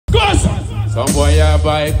Some boy a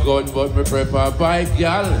buy gun, but me prefer buy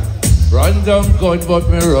gal. Run down gun, but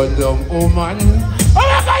me run down woman.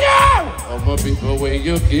 Oh my God! How more people where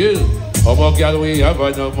you kill? How more gal we have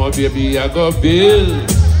and how more baby I go build?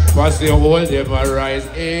 Pass the whole them a rise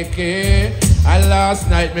AK. And last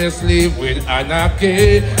night me sleep with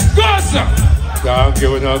anarchy. Go sir! Can't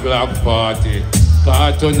give no Glock party.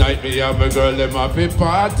 Cause tonight me and my girl them happy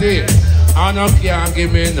party. And I can't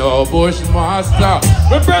give me no bushmaster.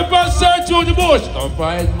 Me prepare search through the bush, come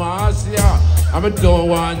find Marcia. And me don't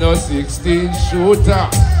want no 16 shooter.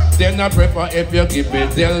 Then I prefer if you give me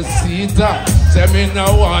Del Cita. Say me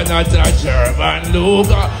no want a German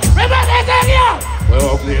Luger. Remember this again? We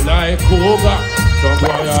ugly like cougar. Some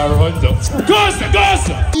boy I run down.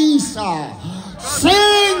 Esaw,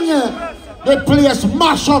 sing! The place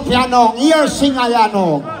mash up ya now. Here sing ya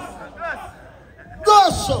now. Go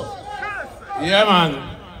so. Yeah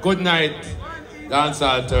man, good night.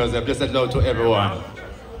 Dancehall Thursday, blessed love to everyone.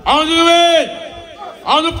 On the way,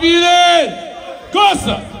 on the feeling. Go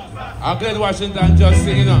sir. I'm glad Washington just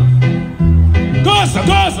singing up. Go sir,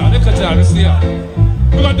 look at you, see ya.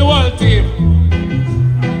 We got the whole team.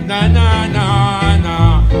 Na na na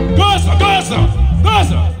na. Go sir.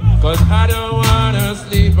 Cause I don't wanna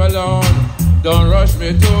sleep alone. Don't rush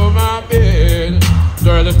me to my bed.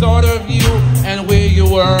 Girl, the thought of you and where you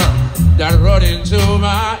were, that run into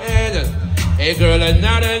my head. Hey girl,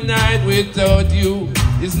 another night without you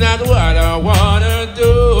is not what I wanna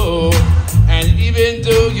do. And even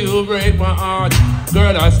though you break my heart,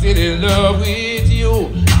 girl, I'm still in love with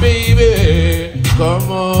you. Baby,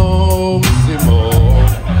 come on, Simone.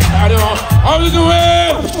 I don't, I'm the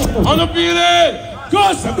way, I'm the feeling.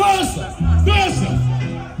 Go sir.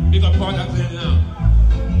 Big up on that thing now.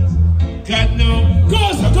 Can't know.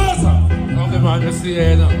 Go sir. Come the man to see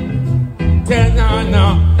it now.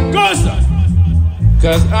 No. Go sir.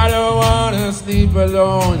 Cause I don't wanna sleep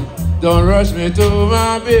alone. Don't rush me to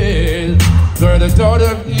my bed. Girl, the thought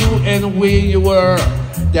of you and where you were,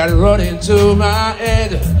 that run into my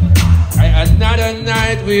head. Another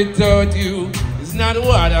night without you is not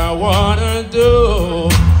what I wanna do.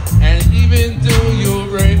 And even though you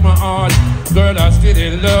break my heart, girl, I'm still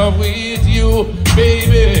in love with you.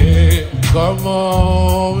 Baby, come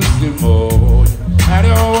on, Simone. I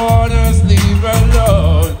don't wanna sleep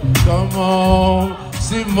alone. Come on,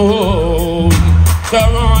 Simone.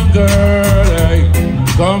 Come on, girl, hey.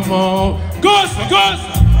 Come on. Go sir.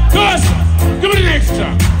 Give me the next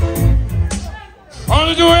track.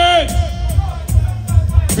 On the way.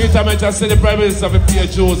 Peter may just say the Prime Minister of the P.A.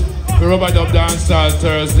 Jews. We rubber dub Dancehall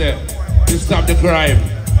Thursday. To stop the crime.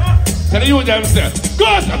 Tell you them say,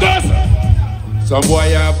 go sir. Some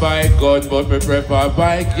boy I buy gun, but me prefer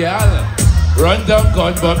buy gal. Run down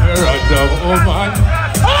gun, but me run down woman.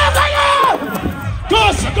 Oh my God!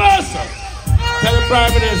 Go sir. Tell the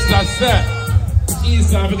Prime Minister, say,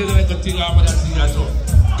 Esaw because they like to think about that thing as well.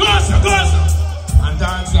 Go sir. And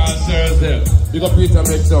Dancehall Thursday. You got Peter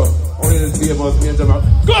make so. Only the famous me and them.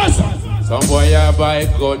 Go sir. Some boy I buy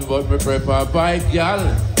gun, but me prefer buy gal.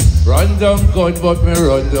 Run down gun, but me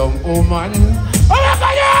run down woman. Oh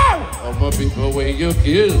my God! How more people where you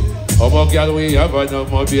kill? How more gal we have and how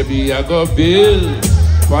more baby I go build?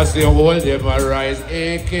 Pass the whole them a rise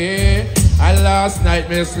AK. And last night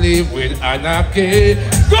me sleep with anarchy.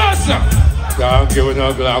 Go sir! Can't give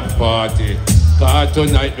no Glock party. Cause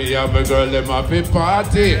tonight me and my girl them happy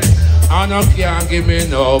party. And I can't give me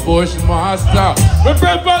no bushmaster. Me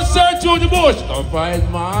prepare search through the bush, come find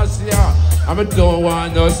Marcia. And I don't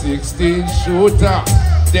want no 16 shooter.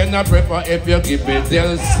 Then I prefer if you give me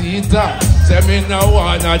Del Cita. Say me no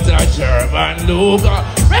want a German Luger.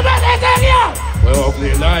 Remember this again? We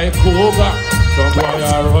ugly like cougar. Some boy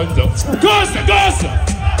I run down. Go sir.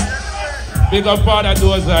 Big up on that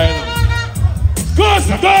those islands. Go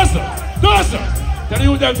sir. Tell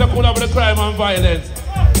you them to cool up with the crime and violence.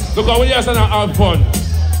 Because we just not have fun.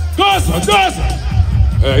 Go sir.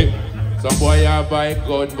 Hey, some boy I buy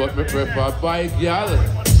gun, but me prefer buy gal.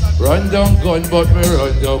 Run down gun, but me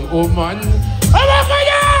run down woman. Oh my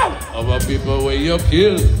God! How more people where you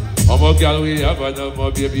kill? How more gal we have and how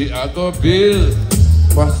more baby I go build?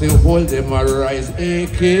 Pass the whole them a rise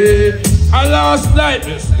AK. And last night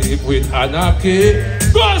me sleep with anarchy.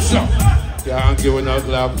 Go sir! Can't give no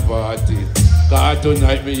Glock party. Cause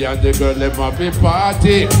tonight me and the girl them happy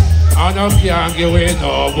party. And I can't give away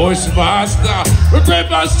no bushmaster. We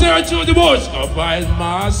prepare search through the bush, go find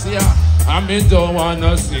Marcia. And me don't want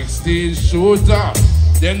no 16 shooter.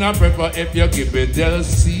 Then I prefer if you give me Del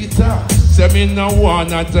Cita. Say me no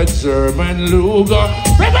want a German Luger.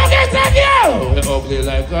 Prepare this again! We ugly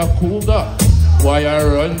like a cougar. Why I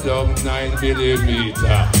run down 9mm?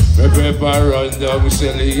 Me prepare run down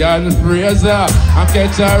Shelly and Fraser and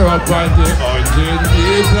catch her up on the 100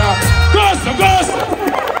 meter. Gosa,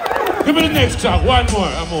 gosa! Give me the next track, one more,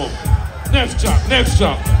 I'm home. Next track, next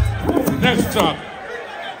track, next track.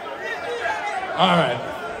 Alright.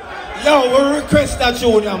 Yo, we request that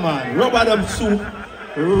tune, man. Rubber them soup.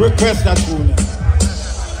 We request that tune.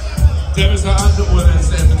 Tell me so I'm the one that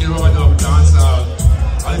said to run up dancehall.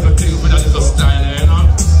 I little thing with a little style, you know?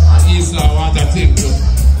 And Esaw want that thing too.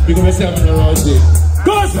 Because myself in the road there.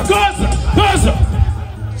 Gosa, gosa, gosa!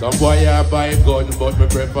 Some boy I buy a gun, but me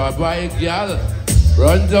prefer buy a girl.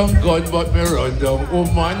 Run down gun, but me run down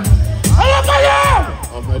woman. I love you!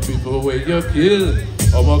 How many people will you kill?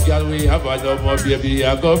 How much girl we have and how much baby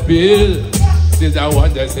I go bill? Since I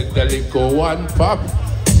want to set the liquor one pop.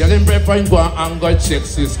 Tell him prefer him go and go check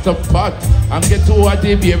sister pot. And get to what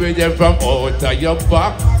the baby them from out of your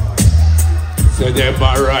back. So them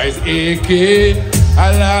a rise AK.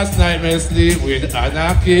 And last night me sleep with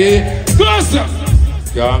Anarchy. Gossip!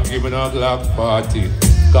 Can't give me no Glock party.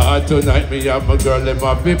 Cause tonight me have my girl them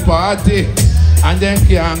happy party. And then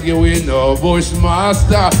can't give me no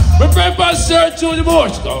Bushmaster. Me prepare search through the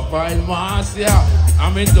bush, go find Marcia.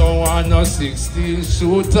 And me don't want no 16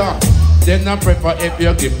 shooter. Then I prefer if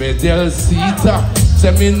you give me Del Cita.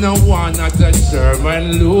 Say me no want not a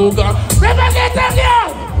Sherman Luger. Prepare get a girl!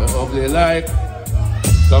 Me ugly like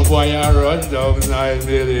some boy I run down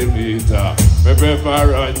 9mm. Me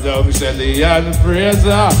prefer run down Shelly and Fraser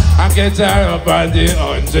and get her up on the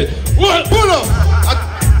 100. What? Pull up!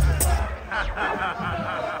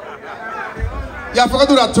 Yeah, I forgot to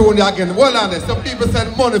do that tune again. Hold on there. Some people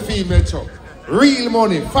send money for you, Metro. Real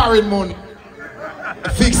money, foreign money.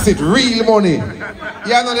 Fix it, real money. You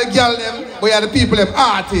know the girl them, but you are the people them,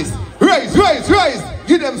 artists. Rise, rise, rise.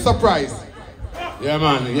 Give them surprise. Yeah,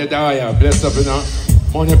 man, you get that way, bless up, you know.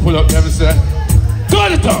 Money pull up, them say. Go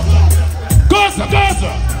to the top. Gosa,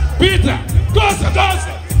 gosa. Peter. Gosa,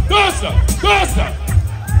 gosa. Gosa,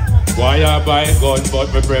 gosa. Why I buy gun,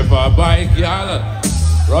 but me prefer buy girl.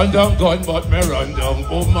 Run down gun, but me run down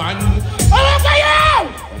woman. I love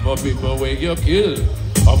you! How much people will you kill?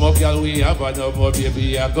 How much girl we have and how much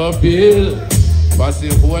baby I go bill? Pass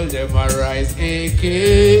the whole them a rise AK.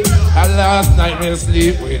 And last night me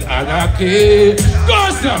sleep with Anarchy.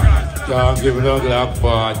 Gosa! Can't give no Glock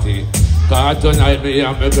party. Cause tonight me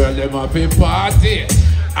and my girl them happy party.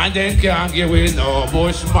 And then can't give me no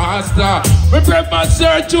Bushmaster. Me prepare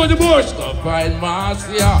search through the bush, go find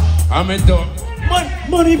Marcia. And me don't.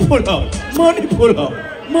 Money pull up, money pull up,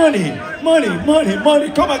 money, money, money, money.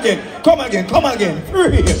 Come again, come again, come again.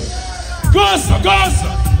 Free. Gosa,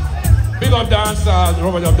 gosa. Big up Dancehall,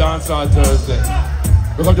 Robert up Dancehall Thursday.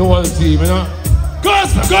 Big up the whole team, you know.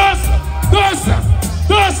 Gosa, gosa, gosa,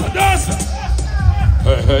 gosa, gosa.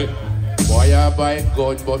 Hey, hey. Boy, I buy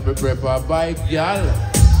gun, but me prefer buy girl.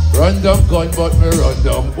 Run down gun, but me run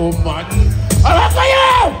down woman. I love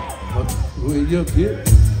you! What will you get?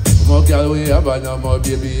 How much girl we have and how much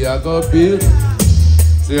baby I go build.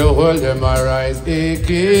 See how hold them a rise AK.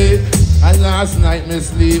 And last night me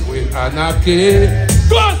sleep with Anarchy.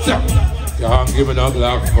 Gosa! Can't give me no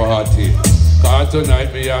Glock 40. Cause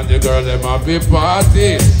tonight me and the girl them happy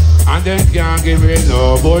party. And then can't give me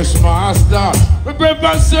no Bushmaster. Me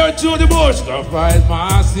prepare search through the bush to find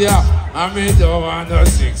Marcia. And me don't want no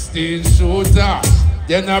 16 shooter.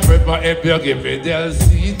 Then I prepare if you give me Del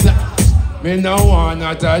Cita. Me no want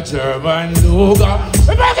not a German Luger.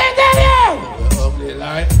 Me back in there! You ugly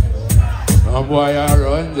like some boy I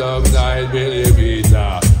run down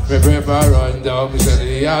 9mm. Me prepare run down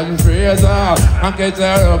Shelly and Fraser and get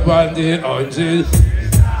her up on the 100.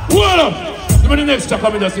 Hold up! Give me the next track,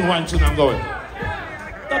 I'm just in one tune and going.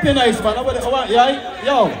 That be nice, man. Yeah,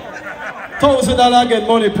 yo. $1,000 again,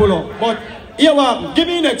 money pull up. But here one, give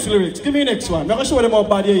me next lyrics, give me next one. I'm gonna show them how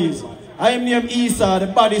bad he is. I am named Esaw, the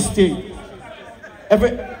baddest thing.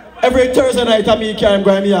 Every Thursday night I meet him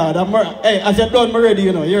going yard. Hey, as you're done, I'm ready,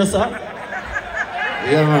 you know. Here, sir?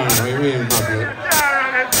 Yeah, man. What do you mean, man?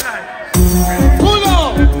 Pull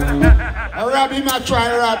up! Rob him, I try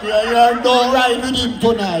to rob you. You don't ride with him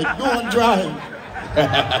tonight. Don't drive.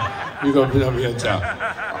 Big up the here, chap.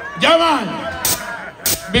 Yeah, man.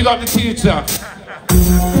 Big up the teacher.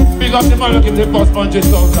 Big up the man who give the bus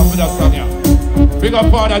 100,000 for that song, yeah. Big up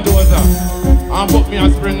Father Dozer. And put me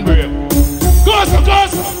on spring break. Gosa,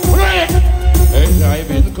 ready! Hey,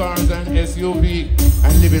 driving cars and SUV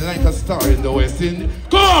and living like a star in the West Indies.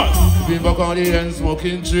 Come on! Been back on the end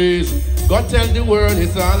smoking trees. God tell the world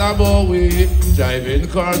it's all about we. Driving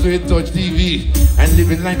cars with touch TV and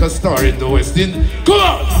living like a star in the West Indies. Come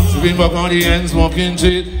on! Been back on the end smoking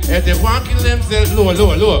trees. If they want to kill themselves,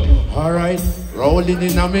 low. Alright. Rolling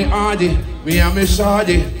in on me hardy, me and me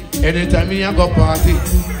shawty. Anytime me a go party,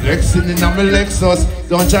 flexing in on me Lexus.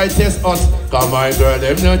 Don't try test us, cause my girl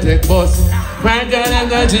them no take bus. My girl them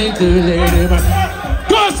no drink to lady man.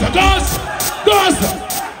 Gosa, gosa, gosa.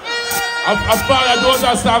 As far as those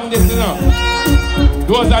are song this, you know.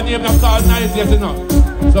 Those are names that call nice yet, you know.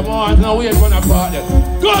 Some more no wait for a party.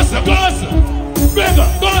 Gosa, gosa, bigger,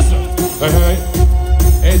 gosa. Hey.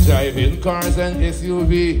 Hey, driving cars and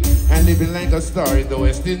SUV and living like a star in the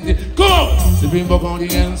West Indies. Go! Sipping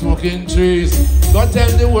Burgundy and smoking trees. Go tell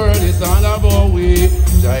the world it's all about we.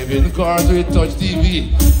 Driving cars with touch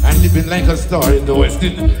TV and living like a star in the West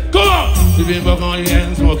Indies. Go! Sipping Burgundy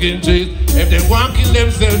and smoking trees. If they want to kill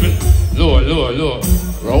themselves, low.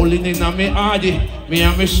 Rolling in on me hardy, me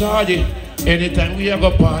and me shawty. Anytime we have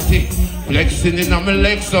a party, flexing in on me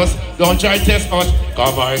Lexus. Don't try test us,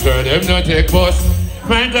 cause my girl them no take bus.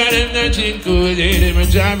 My girl in the drink good, they me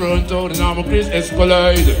drive round town and I'm a Chris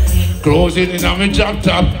Escalade. Cruising in on me drop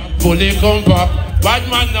top, fully compact. Bad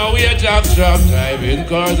man now we a jack strap, driving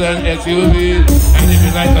cars and SUVs, and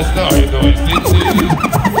living like a star in the West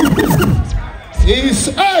Indies. It's,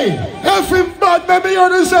 hey, every bad man be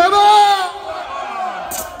on the same.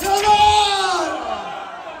 Come on!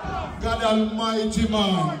 God Almighty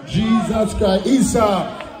man, Jesus Christ,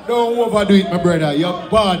 Esaw, don't overdo it, my brother, you're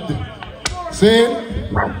bad. See?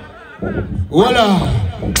 Voila.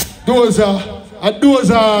 Those are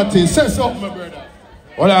artists. Say something, my brother.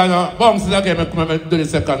 Voila, no. Bounce it again, come and do the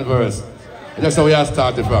second verse. That's how we are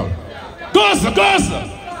started from. Gosa!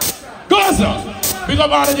 Pick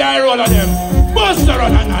up all the guy roll on them. Buster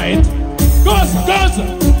on the night. Gosa!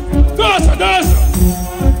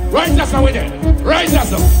 Right, that's how we did. Right, that's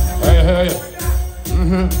how. Hey.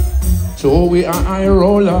 So we are high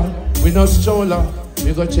roller. We not stroller.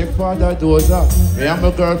 Me go check for the dozer. Me and my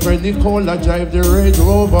girlfriend Nicola drive the Range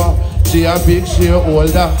Rover. She a big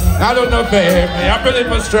shareholder. I don't know babe, me a believe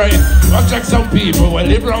my strength. Go check some people who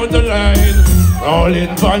live round the line.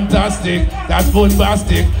 Rolling fantastic, that's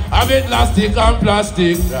bombastic. Have it elastic and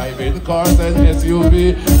plastic. Driving cars and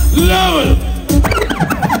SUV. Level!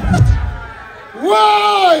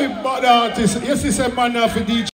 Why, bad artist? Yes, it's a man of the DJ.